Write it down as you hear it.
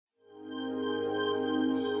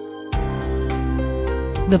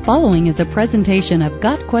The following is a presentation of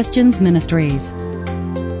Got Questions Ministries.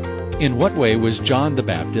 In what way was John the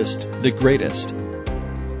Baptist the greatest?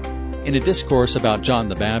 In a discourse about John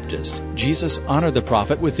the Baptist, Jesus honored the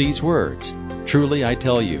prophet with these words, "Truly I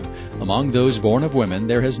tell you, among those born of women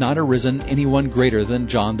there has not arisen anyone greater than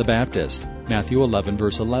John the Baptist." Matthew 11,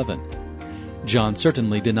 verse 11. John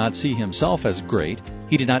certainly did not see himself as great.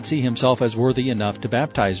 He did not see himself as worthy enough to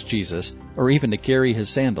baptize Jesus or even to carry his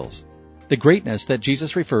sandals. The greatness that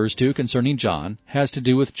Jesus refers to concerning John has to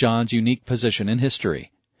do with John's unique position in history,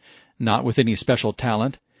 not with any special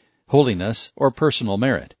talent, holiness, or personal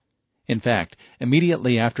merit. In fact,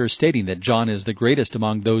 immediately after stating that John is the greatest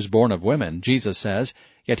among those born of women, Jesus says,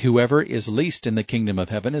 "Yet whoever is least in the kingdom of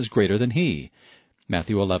heaven is greater than he."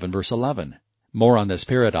 Matthew 11, verse 11. More on this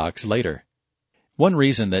paradox later. One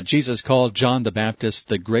reason that Jesus called John the Baptist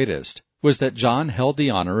the greatest was that John held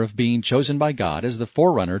the honor of being chosen by God as the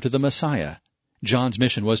forerunner to the Messiah. John's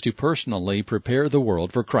mission was to personally prepare the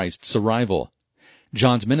world for Christ's arrival.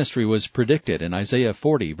 John's ministry was predicted in Isaiah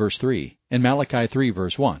 40, verse 3, and Malachi 3,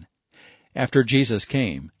 verse 1. After Jesus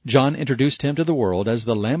came, John introduced him to the world as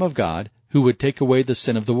the Lamb of God who would take away the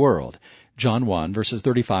sin of the world. John 1, verses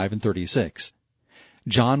 35 and 36.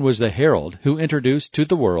 John was the herald who introduced to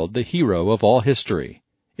the world the hero of all history.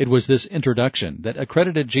 It was this introduction that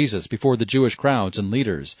accredited Jesus before the Jewish crowds and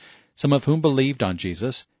leaders, some of whom believed on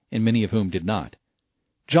Jesus, and many of whom did not.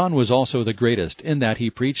 John was also the greatest in that he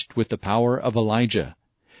preached with the power of Elijah.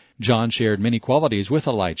 John shared many qualities with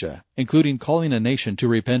Elijah, including calling a nation to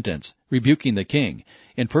repentance, rebuking the king,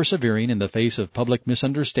 and persevering in the face of public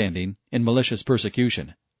misunderstanding and malicious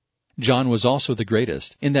persecution. John was also the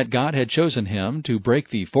greatest in that God had chosen him to break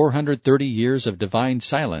the 430 years of divine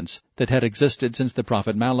silence that had existed since the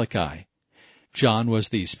prophet Malachi. John was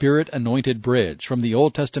the Spirit-anointed bridge from the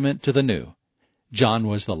Old Testament to the New. John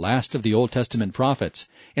was the last of the Old Testament prophets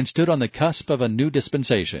and stood on the cusp of a new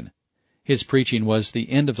dispensation. His preaching was the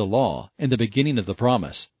end of the law and the beginning of the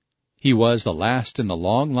promise. He was the last in the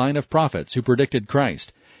long line of prophets who predicted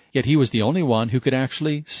Christ, yet he was the only one who could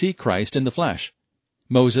actually see Christ in the flesh.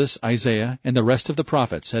 Moses, Isaiah, and the rest of the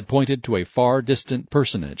prophets had pointed to a far distant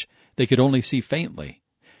personage they could only see faintly.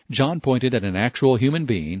 John pointed at an actual human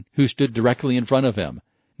being who stood directly in front of him.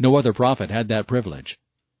 No other prophet had that privilege.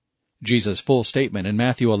 Jesus' full statement in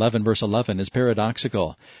Matthew 11, verse 11 is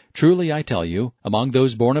paradoxical. "Truly I tell you, among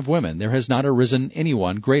those born of women there has not arisen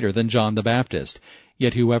anyone greater than John the Baptist.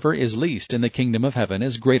 Yet whoever is least in the kingdom of heaven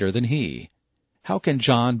is greater than he." How can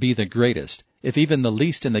John be the greatest if even the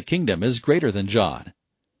least in the kingdom is greater than John?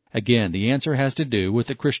 Again, the answer has to do with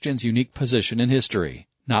the Christian's unique position in history,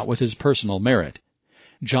 not with his personal merit.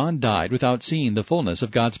 John died without seeing the fullness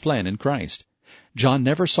of God's plan in Christ. John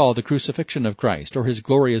never saw the crucifixion of Christ or his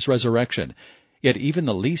glorious resurrection, yet even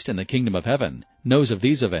the least in the kingdom of heaven knows of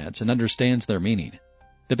these events and understands their meaning.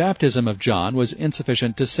 The baptism of John was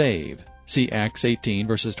insufficient to save. See Acts 18,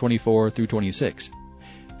 verses 24 through 26.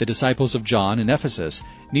 The disciples of John in Ephesus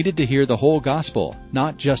needed to hear the whole gospel,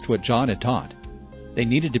 not just what John had taught. They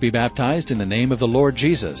needed to be baptized in the name of the Lord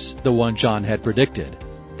Jesus, the one John had predicted.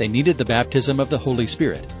 They needed the baptism of the Holy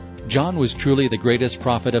Spirit. John was truly the greatest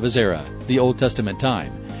prophet of his era, the Old Testament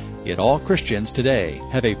time. Yet all Christians today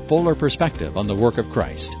have a fuller perspective on the work of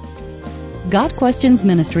Christ. Got Questions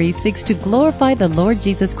Ministry seeks to glorify the Lord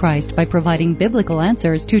Jesus Christ by providing biblical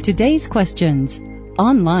answers to today's questions.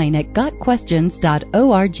 Online at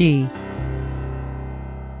GotQuestions.org.